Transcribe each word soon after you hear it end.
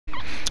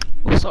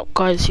What's up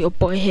guys, your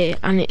boy here,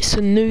 and it's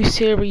a new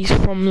series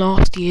from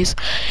last year's,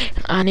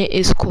 and it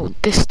is called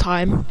this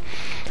time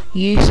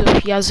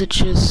Yusuf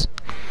Yazici's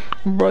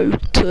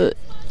Road to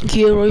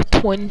Euro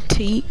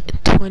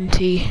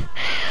 2020.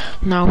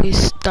 Now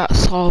his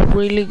stats are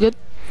really good.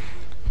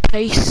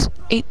 Pace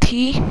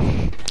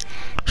 80,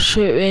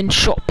 shooting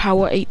shot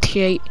power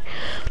 88,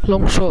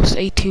 long shots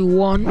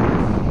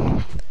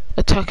 81,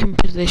 attacking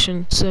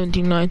position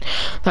 79,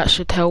 that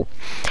should help.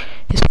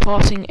 His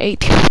passing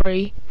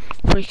 83,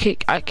 free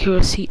kick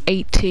accuracy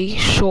 80,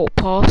 short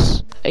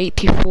pass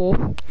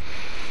 84,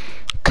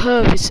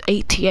 curve is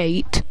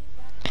 88,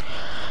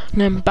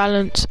 and then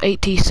balance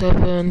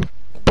 87,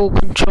 ball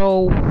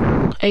control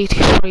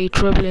 83,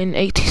 dribbling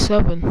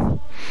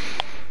 87,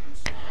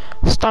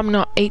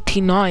 stamina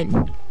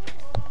 89.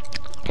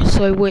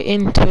 So we're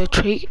into a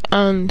treat,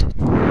 and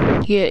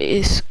yeah,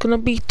 it's gonna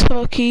be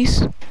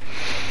Turkey's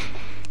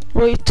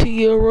road to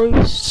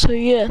Euros, so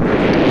yeah.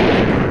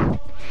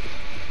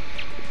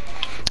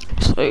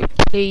 So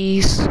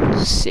please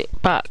sit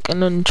back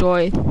and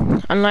enjoy.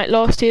 And like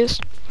last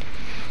year's,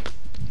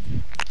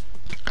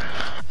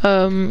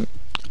 I'm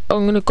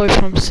gonna go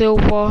from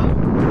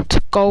silver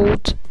to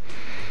gold,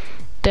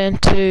 then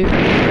to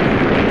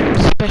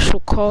special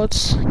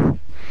cards.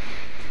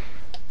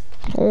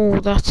 Oh,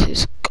 that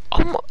is.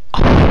 I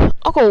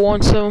got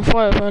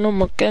 175 and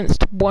I'm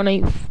against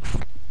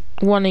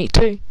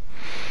 182.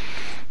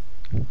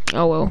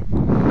 Oh well.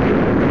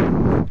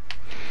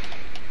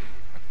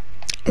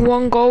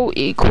 1 goal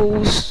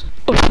equals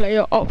a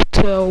player up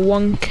to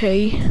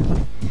 1k,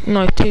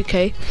 no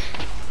 2k.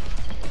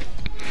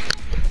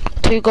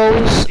 2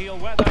 goals,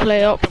 a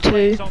player up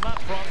to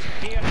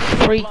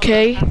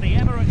 3k.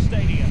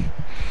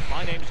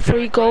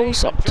 3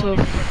 goals up to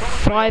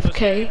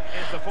 5k.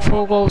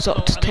 4 goals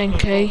up to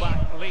 10k.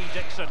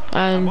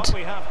 And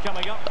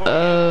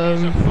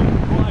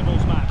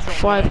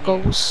 5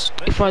 goals.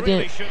 If I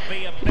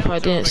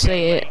didn't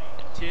say it,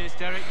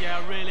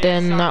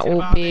 then that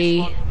will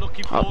be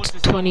up to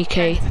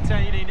 20k.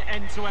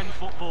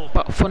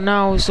 But for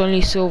now it's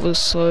only silver,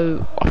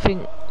 so I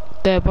think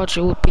their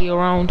budget would be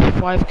around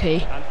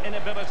 5k,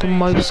 the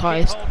most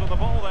highest.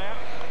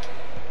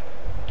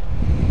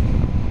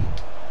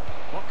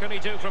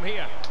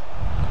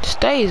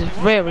 Today is a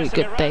very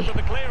good day.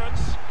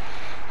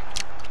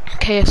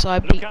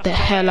 KSI beat the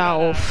hell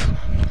out of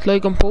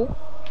Logan Paul,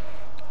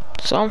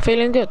 so I'm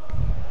feeling good.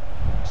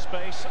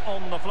 Space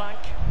on the flank.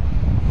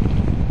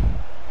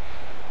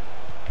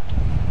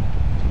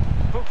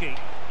 Pookie.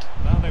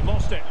 Now they've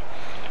lost it.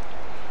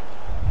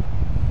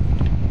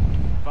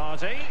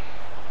 Vardy.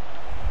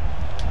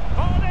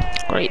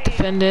 Great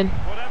defending.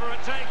 Whatever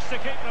it takes to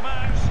keep them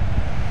out.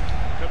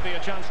 Could be a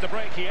chance to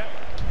break here.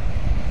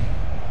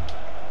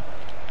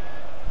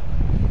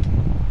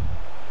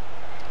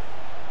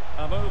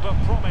 A move of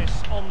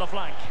promise on the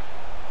flank.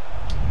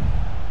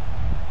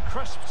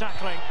 Crisp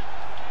tackling.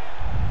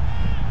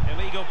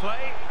 Illegal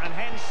play, and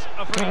hence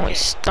a free kick. His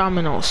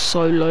stamina is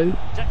so low.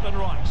 Declan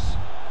Rice.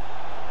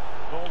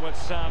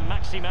 Forwards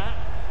Maxima.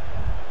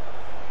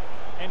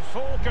 In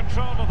full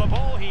control of the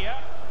ball here.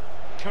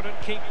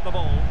 Couldn't keep the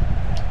ball.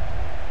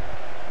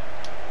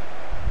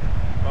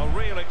 Well,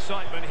 real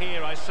excitement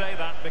here, I say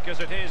that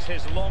because it is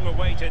his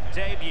long-awaited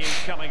debut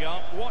coming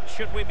up. What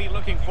should we be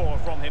looking for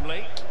from him,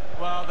 Lee?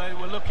 Well, they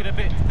were looking a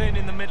bit thin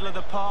in the middle of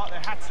the park. They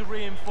had to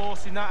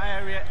reinforce in that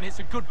area, and it's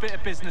a good bit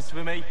of business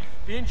for me.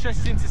 Be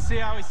interesting to see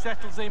how he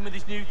settles in with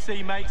his new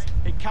teammates.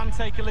 It can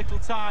take a little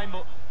time,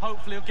 but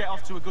hopefully he'll get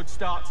off to a good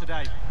start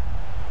today.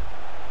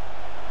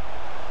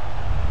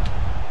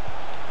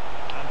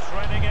 And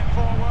threading it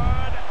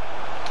forward.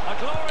 A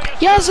glorious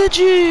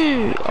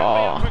Yazici!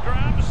 Oh,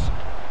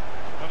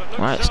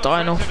 right,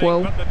 starting off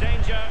well. But the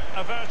danger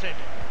averted.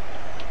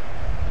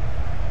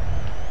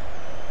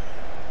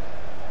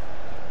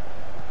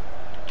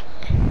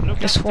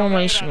 This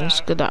formation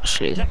is good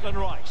actually. Declan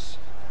Rice,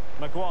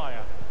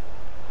 Maguire,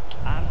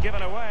 and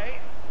given away.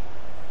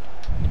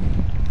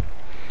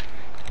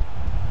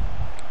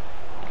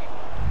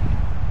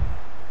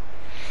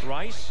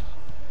 Rice,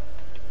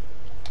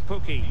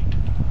 Pookie,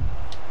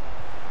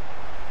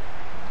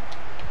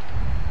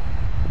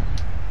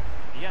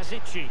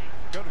 Yazici,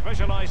 good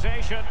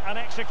visualisation and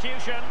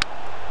execution.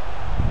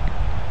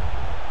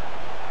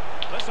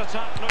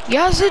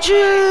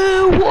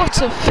 Yazici,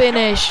 what a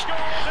finish!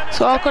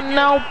 So I can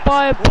now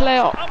buy a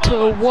player up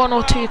to 1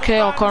 or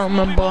 2k, I can't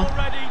remember.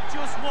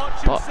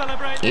 But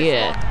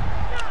yeah,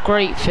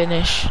 great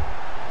finish.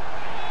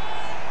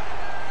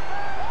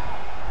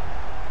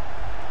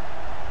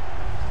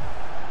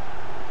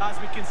 As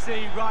we can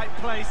see, right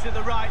place at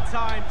the right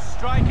time.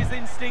 Striker's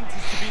instinct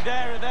is to be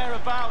there or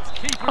thereabouts.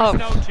 Keeper has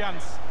no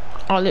chance.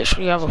 I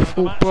literally have a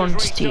full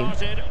bronze team,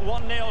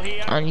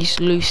 and he's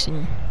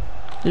losing.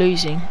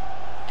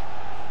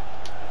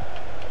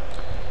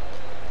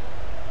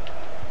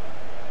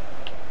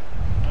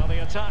 Well, the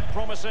attack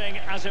promising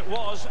as it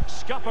was,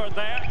 scuppered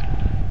there.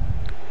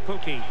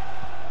 Pookie,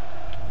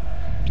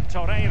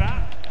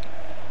 Torreira,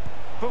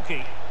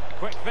 Pookie,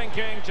 quick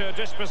thinking to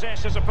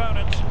dispossess his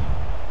opponent.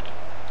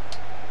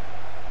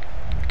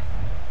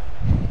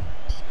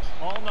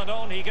 and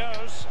on he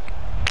goes.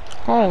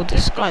 Oh,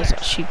 this guy's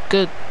actually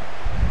good,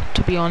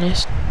 to be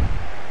honest.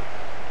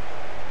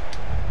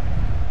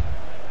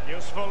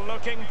 Useful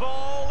looking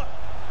ball.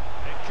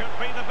 It could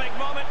be the big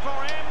moment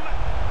for him.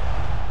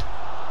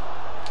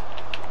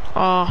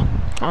 Ah,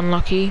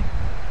 unlucky.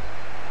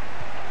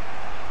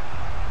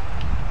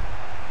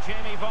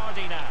 Jamie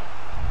Vardy now.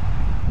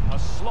 A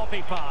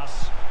sloppy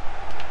pass.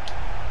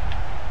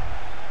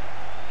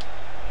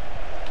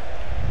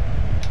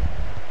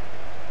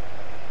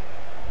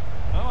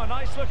 Oh, a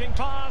nice looking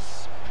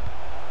pass.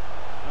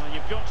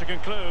 You've got to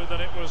conclude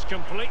that it was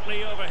completely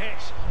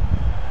overhit.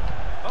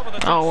 Over the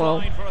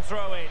touchline for a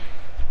throw in.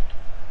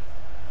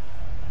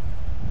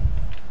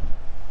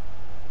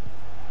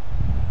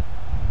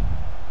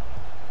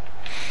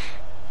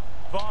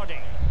 Vardy.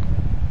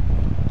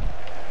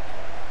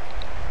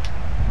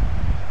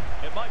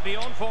 It might be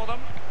on for them.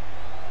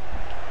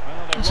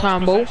 Well, they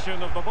lost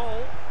possession of the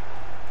ball.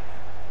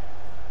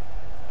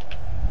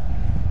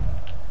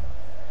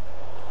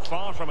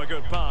 Far from a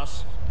good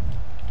pass.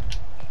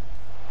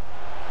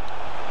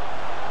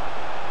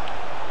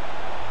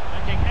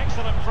 Making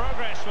excellent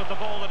progress with the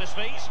ball at his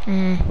feet.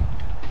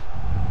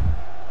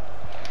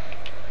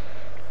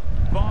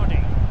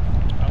 Vardy.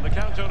 And the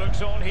counter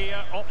looks on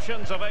here.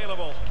 Options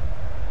available.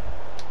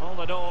 All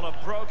in all, a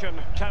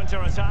broken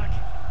counter-attack.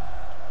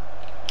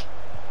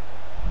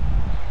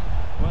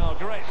 Well,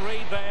 great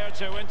read there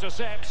to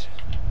intercept.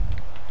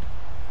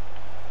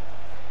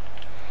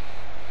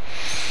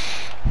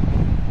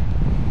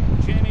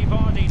 Jamie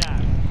Vardy now.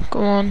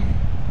 Go on.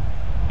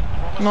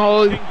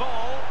 No.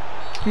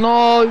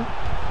 No.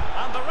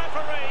 And the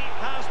referee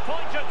has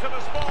pointed to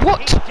the spot. What?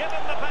 He's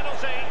given the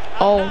penalty.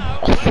 Oh,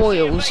 I thought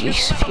it was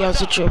Yusuf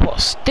Yazici, but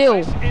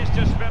still.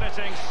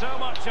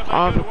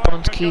 I have a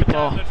bronze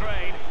keeper.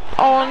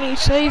 Oh, and he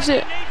saves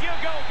it. A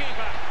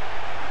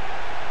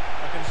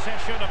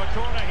concession of a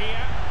corner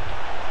here.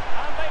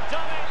 And they've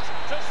done it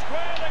to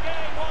square the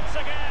game once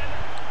again.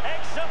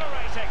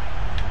 Exhilarating.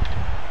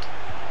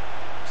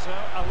 So,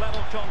 a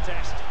level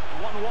contest.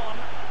 1-1.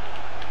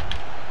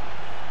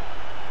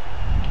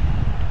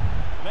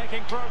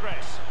 Making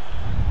progress.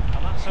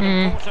 And that's an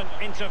important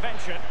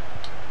intervention.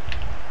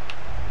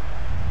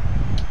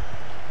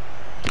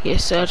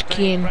 Yes, sir,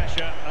 Keen.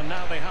 And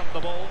now they have the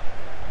ball.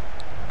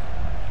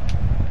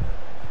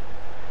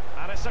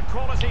 And it's a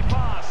quality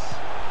pass.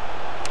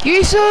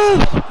 Yusuf!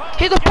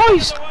 Hit the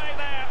post!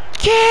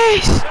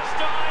 Yes!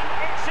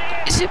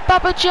 Is it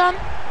Babajan?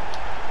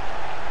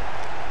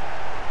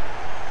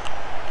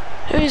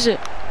 Who is it?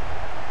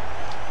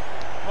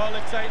 Well,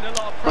 they've taken a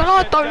lot of Well,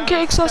 I don't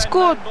care because I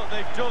scored. But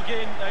they've dug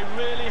in. They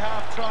really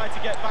have tried to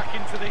get back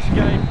into this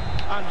game,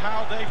 and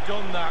how they've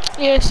done that.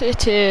 Yes,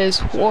 it is.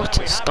 What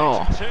a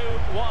star.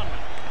 2-1.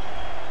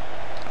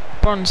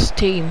 Bronze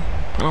team,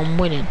 and I'm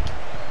winning.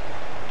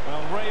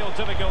 Well, real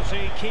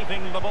difficulty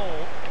keeping the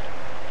ball.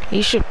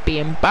 He should be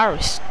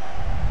embarrassed.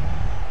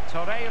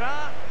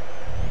 Torreira.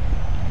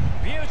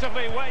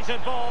 Beautifully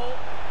weighted ball.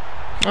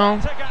 Oh,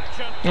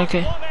 Action.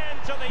 okay. One end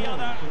to the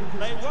other.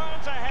 They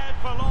weren't ahead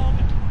for long,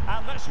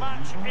 and this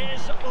match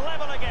is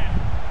level again.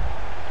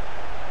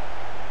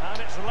 And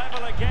it's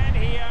level again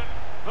here.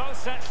 Both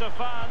sets of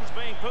fans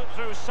being put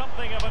through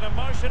something of an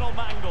emotional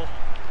mangle.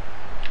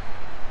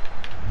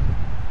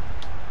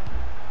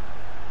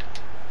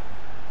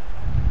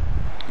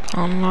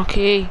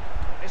 Unlucky.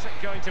 Is it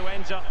going to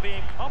end up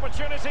being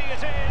opportunity?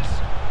 It is.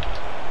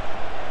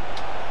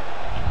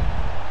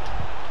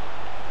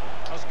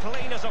 As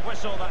clean as a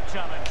whistle, that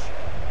challenge.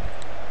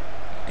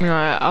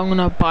 Right, I'm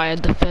gonna buy a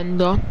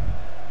defender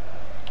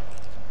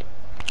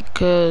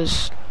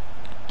because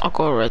I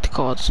got red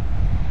cards.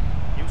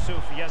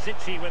 Yusuf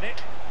Yazici with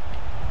it.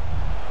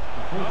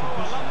 Oh, a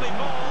lovely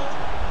ball.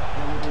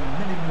 There will be a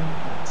minimum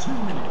of 2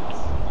 minutes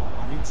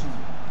on each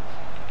side.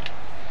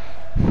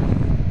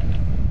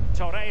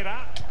 Torreira.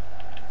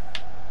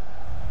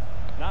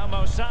 Now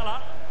Mo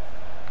Salah.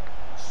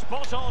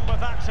 Spot on with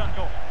that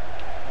tackle.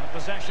 And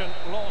possession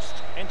lost,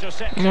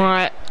 intercepted.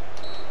 Right,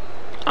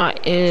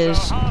 that is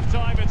So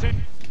half-time it is.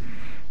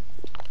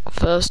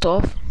 first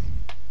off.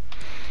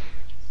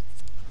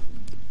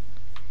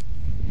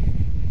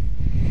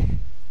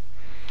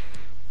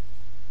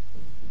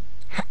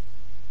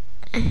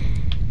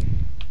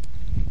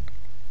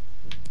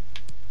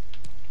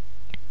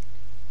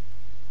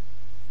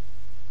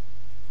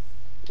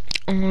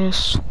 I'm gonna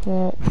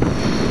swap.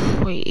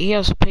 Wait, he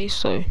has a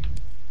pace though.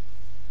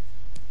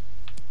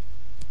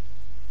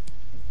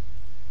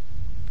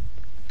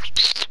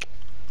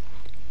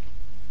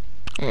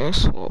 I'm gonna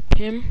swap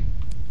him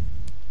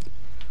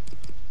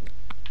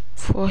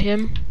for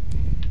him,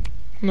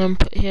 and then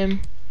put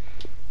him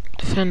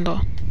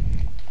defender.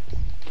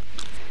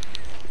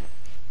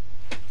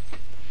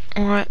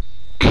 Alright.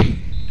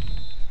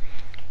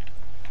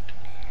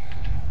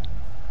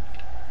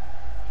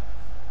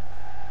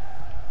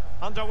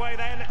 Underway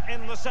then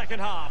in the second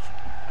half,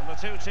 and the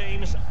two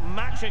teams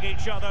matching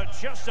each other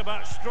just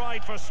about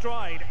stride for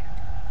stride.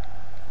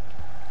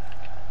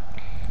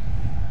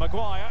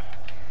 Maguire,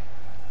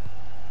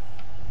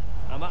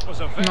 and that was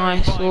a very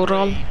Nice, fine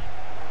Oral. read.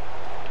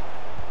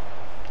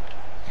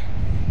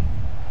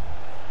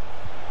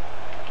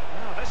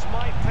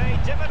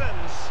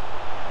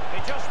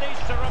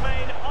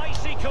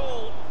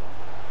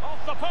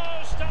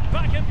 post and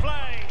back in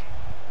play.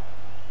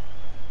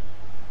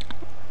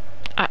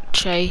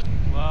 Actually,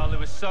 Well, they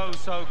were so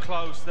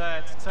close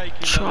there to taking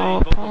the lead,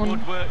 sharp but the on.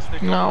 woodworks they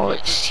got Now was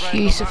it's friend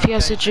on Yusuf that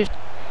occasion.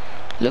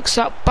 Yazici. Looks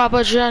at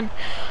Babajan.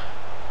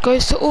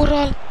 Goes to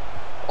Oral.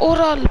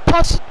 Oral,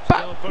 pass it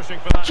back. Still pushing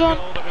for that John.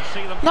 goal that would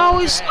see them Now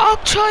forge it's ahead.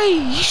 Akshay.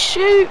 He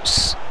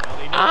shoots. Well,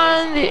 he knows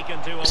And he can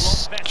do a lot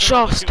it's better just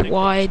on the shooting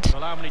wide.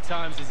 Well, how many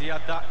times has he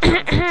had that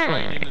chance in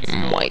training and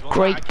scored? My Well,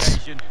 great that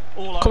occasion,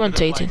 all over the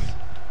commentating. place.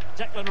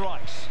 Declan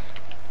Rice.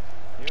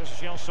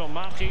 Here's Yusuf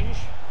Martins.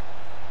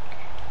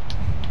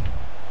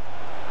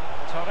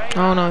 Torreira.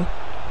 Oh no.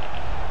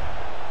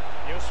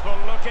 Useful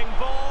looking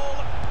ball.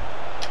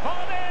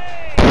 Body!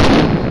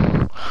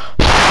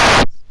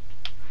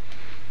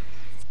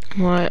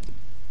 Right.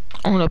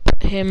 I'm gonna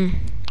put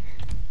him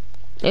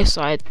this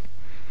side.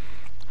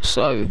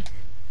 So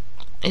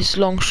his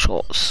long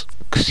shots,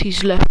 because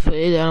he's left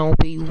footed, and it'll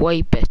be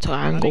way better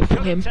angle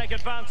for him. Take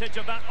advantage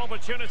of that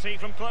opportunity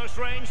from close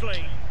range,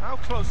 Lee. How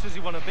close does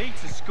he want to be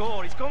to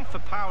score? He's gone for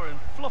power and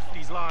fluffed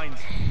his lines.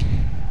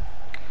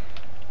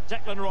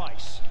 Declan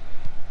Rice.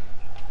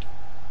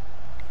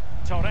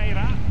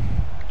 Torreira.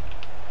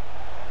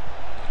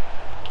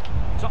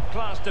 Top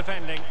class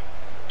defending.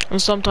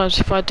 And sometimes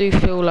if I do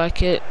feel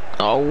like it,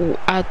 I'll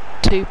add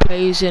 2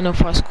 plays in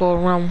if I score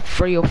around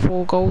 3 or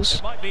 4 goals.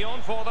 It might be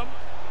on for them.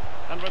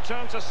 And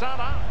return to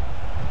Salah.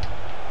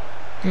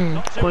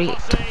 Not too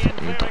Great fussy in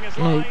defend. clearing his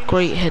No, lines.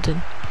 great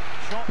heading.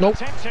 Shot Nope.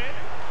 attempted.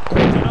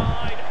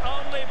 Denied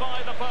only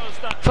by the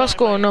post that If I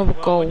score time, Lee. another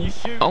Well, goal, when you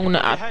shoot, I'm gonna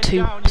you put your add head 2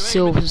 down, you aim at the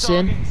silvers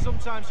in. target,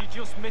 sometimes you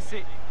just miss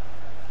it.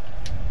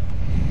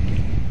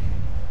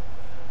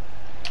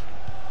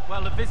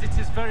 Well, the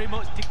visitors very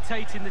much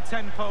dictating the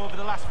tempo over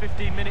the last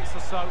 15 minutes or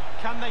so.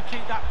 Can they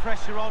keep that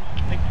pressure on?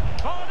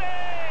 Body!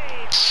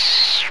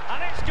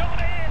 And it's gone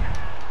in.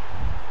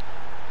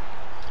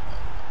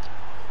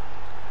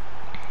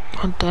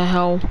 What the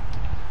hell?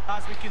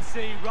 As we can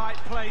see, right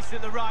place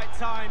at the right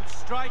time.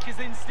 Striker's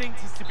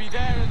instinct is to be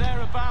there or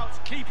thereabouts.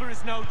 Keeper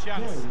has no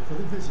chance. Goal for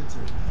the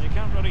visitors. You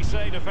can't really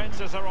say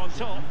defences are on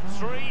top.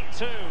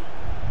 3-2.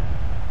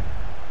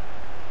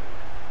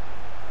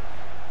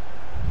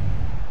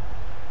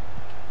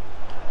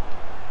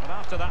 And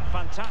after that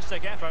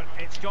fantastic effort,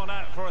 it's gone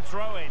out for a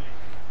throw-in.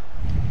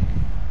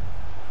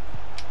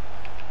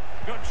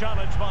 Good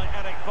challenge by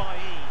Eric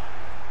Bailly.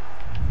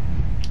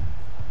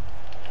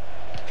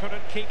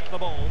 Couldn't keep the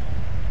ball.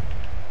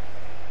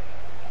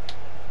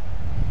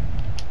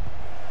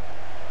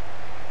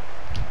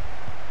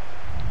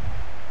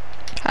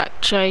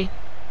 Actually,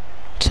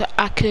 to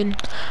Akin,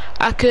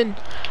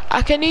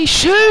 he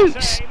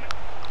shoots! Same.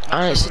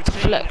 And it's a That's routine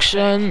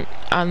deflection,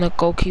 and the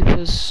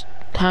goalkeeper's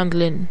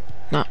handling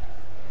that.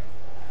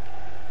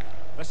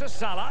 This is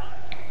Salah.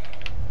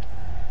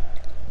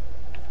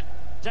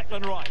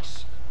 Declan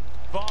Rice.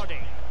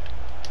 Vardy.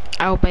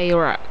 Al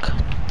Bayrak.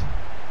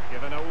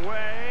 Given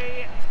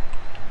away.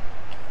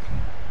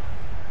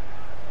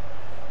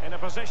 In a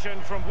position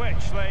from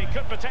which they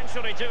could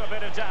potentially do a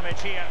bit of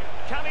damage here.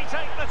 Can he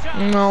take the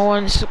chance? No,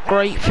 and it's a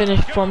great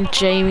finish from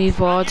Jamie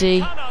Vardy.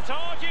 You cannot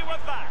argue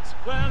with that.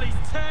 Well, he's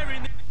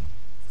tearing.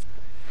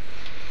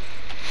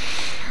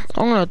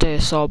 I'm gonna do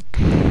a sub.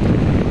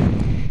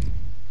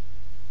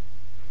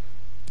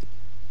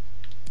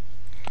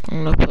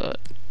 I'm gonna put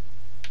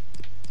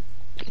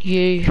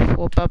you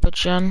for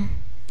Babajan,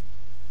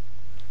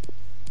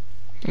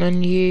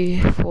 and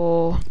you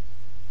for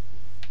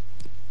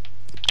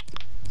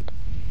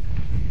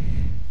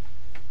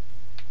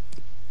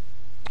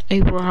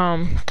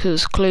Abraham,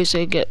 because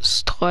Klose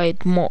gets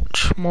tired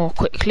much more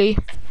quickly.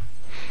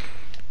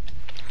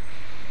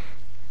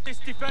 This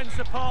defence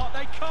apart,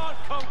 they can't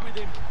cope with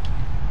him.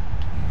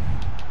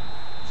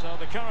 So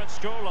the current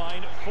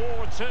scoreline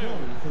 4-2. Goal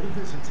for the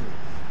visitors.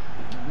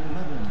 Number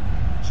 11,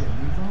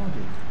 Jamie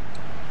Vardy.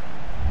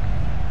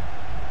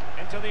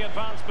 Into the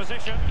advanced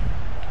position.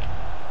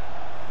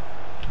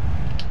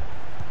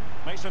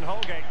 Mason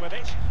Holgate with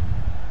it.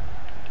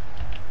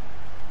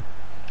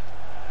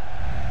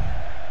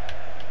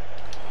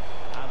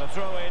 And a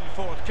throw-in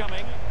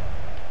forthcoming.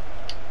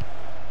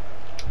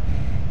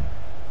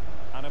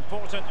 An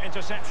important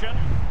interception.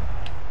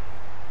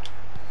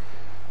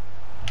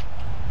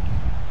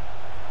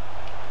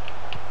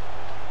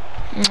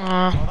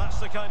 Well, that's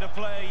the kind of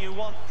play you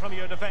want from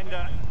your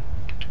defender.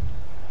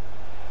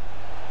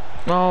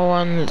 Oh,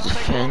 and the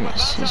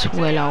defence is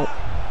well out.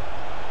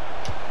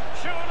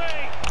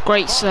 Surely.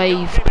 Great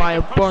save by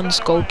a bronze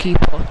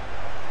goalkeeper.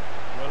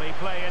 Will he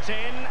play it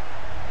in?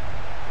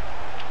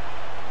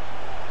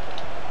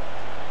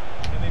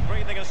 He'll be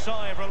breathing a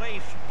sigh of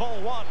relief.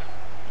 Ball one.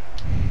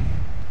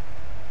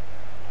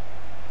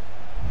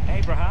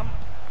 Abraham.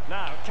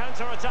 Now,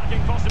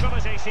 counter-attacking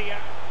possibilities here.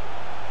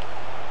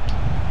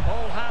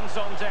 All hands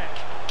on deck.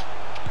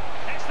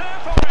 It's there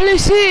for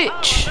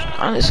Pulisic!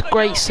 And it's a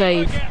great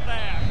save.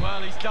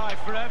 Well, he's died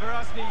forever,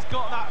 hasn't he? He's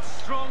got that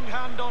strong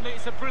hand on it.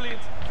 It's a brilliant.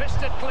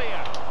 Fisted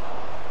clear.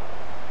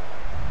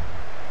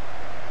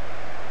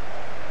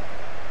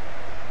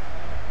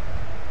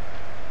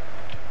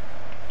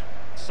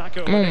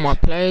 Sacco All my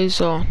players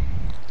are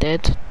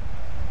dead.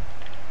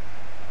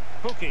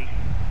 Pookie.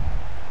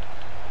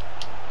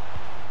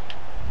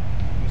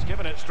 He's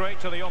given it straight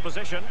to the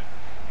opposition.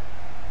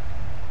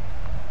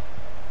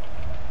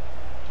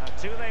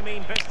 Do they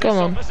mean business Come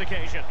on. on this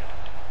occasion?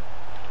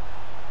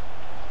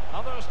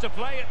 Others to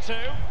play it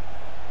to.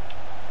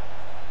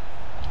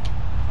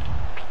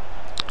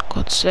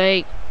 God's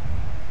sake.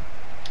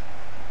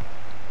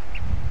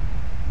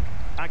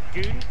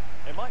 Agun.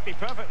 It might be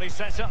perfectly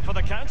set up for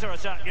the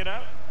counter-attack, you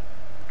know.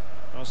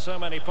 Well, so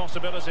many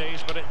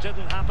possibilities, but it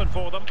didn't happen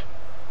for them.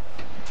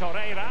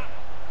 Torreira.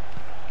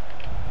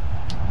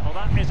 Well,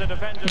 that is a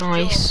defender's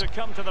Nice. job to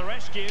come to the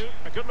rescue.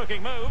 A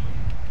good-looking move.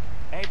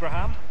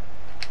 Abraham.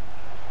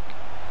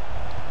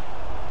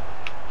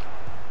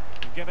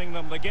 Giving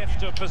them the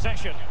gift of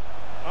possession.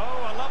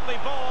 Oh, a lovely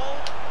ball.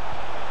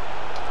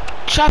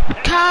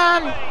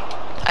 Chapkan!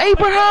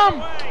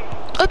 Abraham!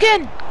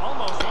 Again!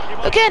 Almost what you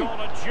might Again!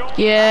 call a jump.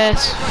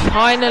 Yes,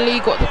 finally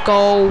got the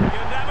goal. You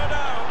never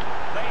know.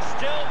 They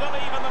still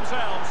believe in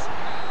themselves.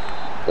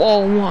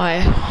 Oh my,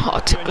 I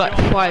took like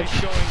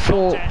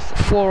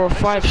four or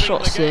five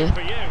shots there.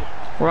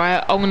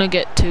 Right, I'm gonna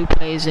get 2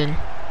 plays in.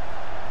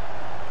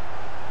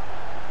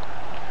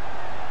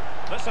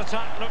 This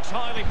attack looks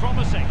highly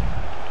promising.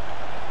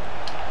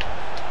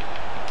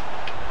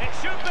 It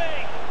should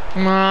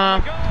be. Nah.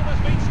 The goal has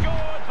been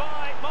scored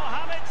by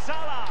Mohamed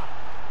Salah.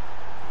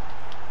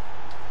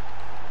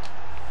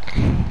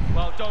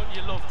 Well, don't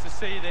you love to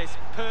see this?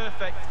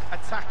 Perfect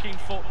attacking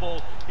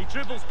football. He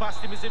dribbles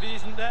past him as if he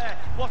isn't there.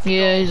 What a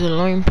Yeah, goal. he's a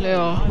lone player.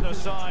 Either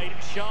side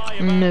shy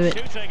Knew about it.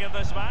 shooting in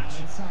this match.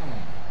 Salah.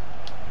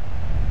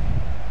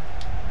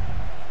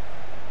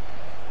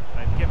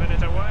 They've given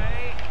it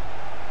away.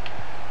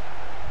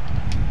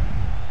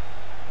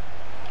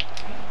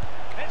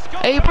 It's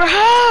gone.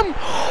 Abraham!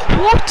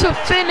 What a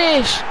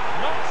finish!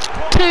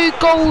 2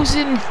 goals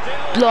in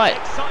like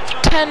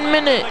 10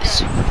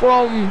 minutes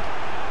from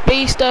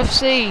Beast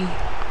FC.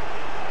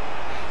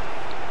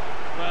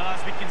 Well,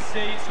 as we can see,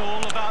 it's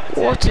all about the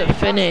What a technique. That's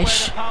finish.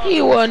 where the power He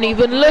comes weren't from.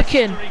 even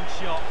looking. Blistering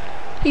shot.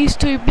 He's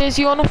too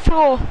busy on the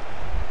floor.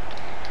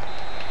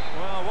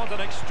 Well, what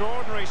an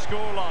extraordinary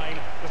scoreline.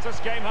 Does this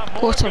game have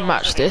more What a goals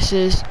match in it? this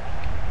is.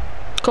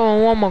 Come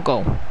on, one more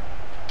goal.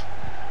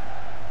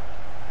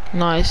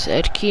 Nice,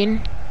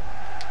 Edkin.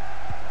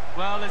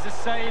 Well, there's a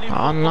saying in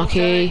football,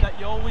 Unlucky. Derek, that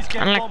you always get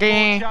one more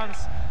Unlucky. chance.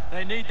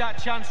 They need that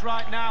chance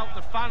right now.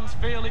 The fans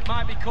feel it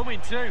might be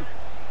coming too.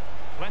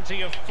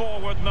 Plenty of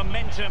forward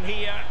momentum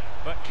here,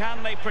 but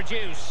can they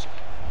produce?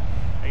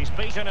 He's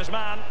beaten his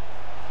man.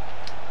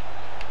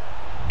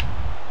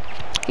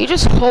 He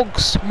just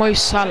hogs Mo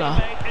Salah.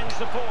 Teammate in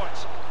support.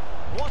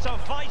 What a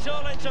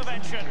vital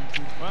intervention.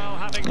 Well,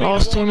 having been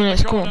Last 2 awarded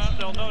minutes, the come on. corner,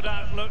 they'll no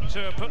doubt look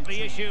to put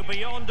the issue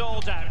beyond all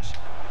doubt.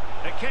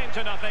 It came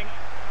to nothing.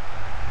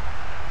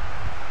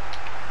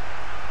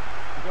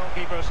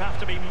 Goalkeepers have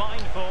to be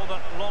mindful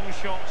that long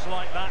shots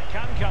like that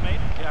can come in.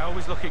 Yeah, I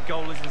always look at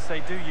goalies and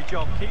say, do your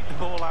job, keep the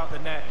ball out the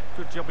net.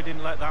 Good job he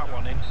didn't let that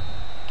one in.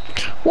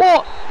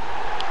 What?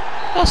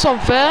 That's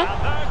unfair.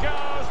 And there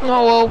goes the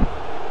Oh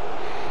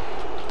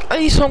well. At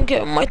least I'm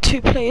getting my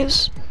 2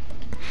 players.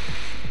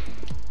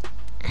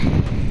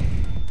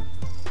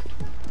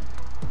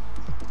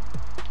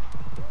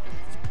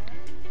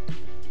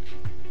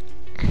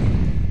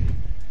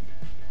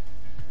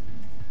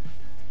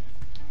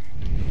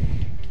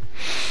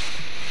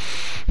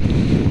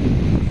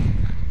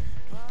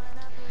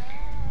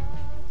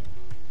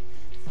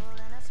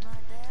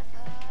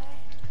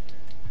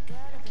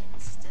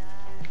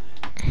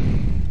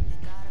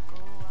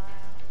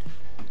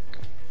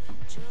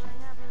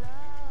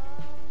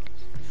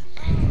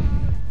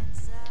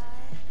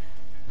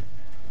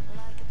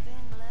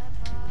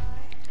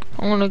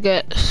 I want to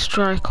get a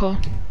striker.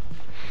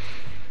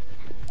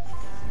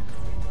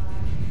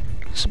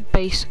 It's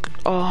basic.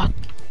 Oh.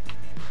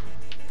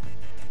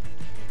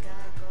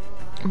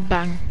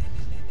 Bang.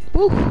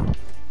 Woo.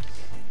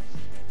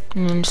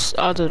 And then just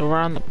add it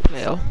around the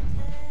player.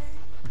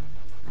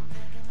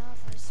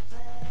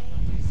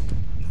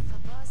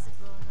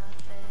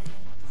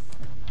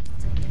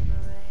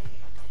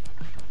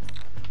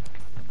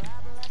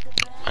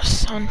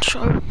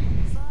 Sancho.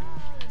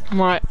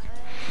 Right.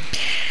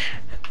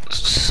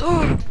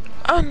 So,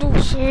 and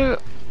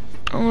also,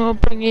 I'm gonna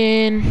bring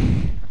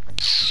in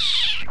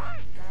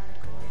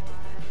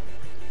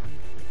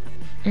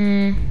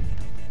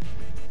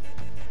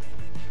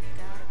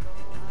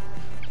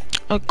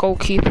a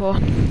goalkeeper.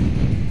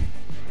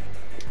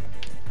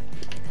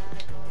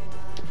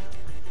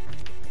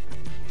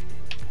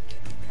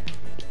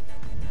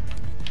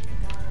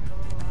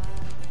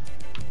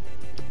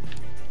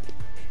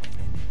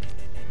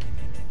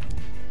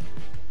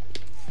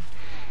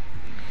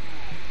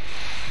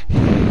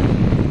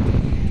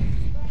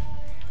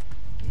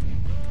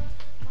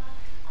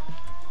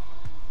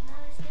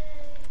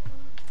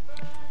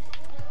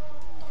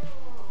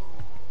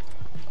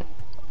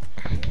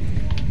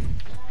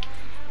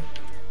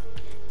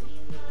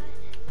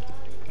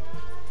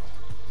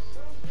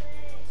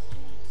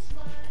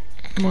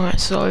 Right,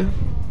 so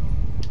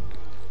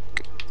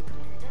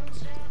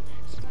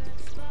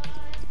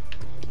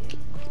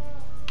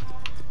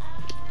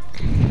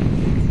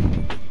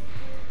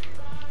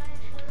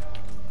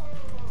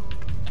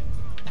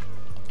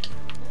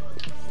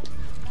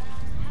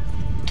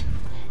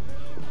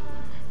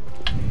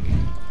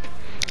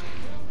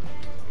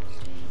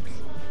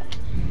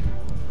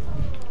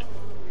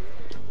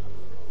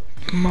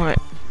Right.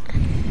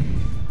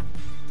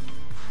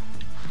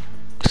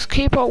 This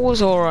keeper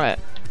was alright.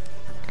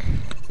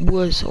 It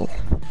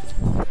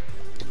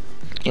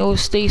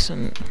was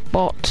decent,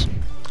 but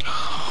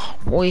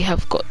we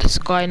have got this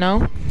guy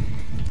now.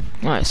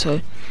 Right,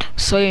 so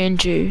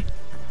Soyunju,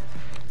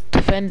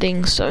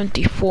 defending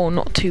 74,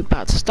 not too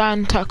bad.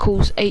 Stand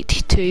tackles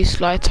 82,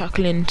 slide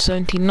tackling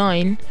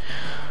 79.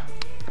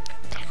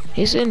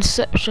 His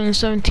interception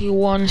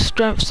 71,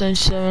 strength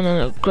 77,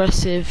 and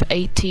aggressive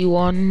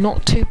 81.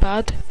 Not too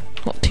bad,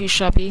 not too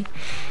shabby.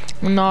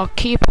 And our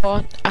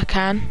keeper,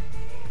 Akan,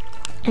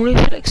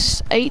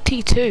 reflex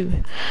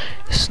 82.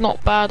 It's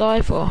not bad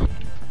either.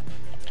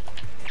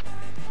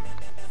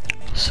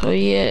 So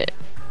yeah,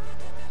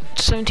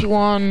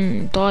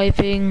 71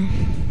 diving,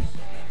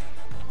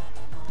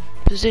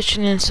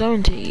 positioning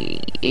 70.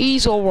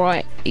 He's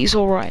alright. He's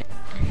alright.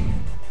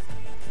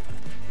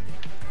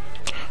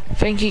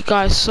 Thank you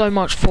guys so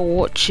much for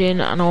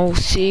watching, and I'll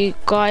see you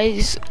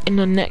guys in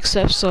the next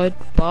episode.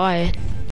 Bye.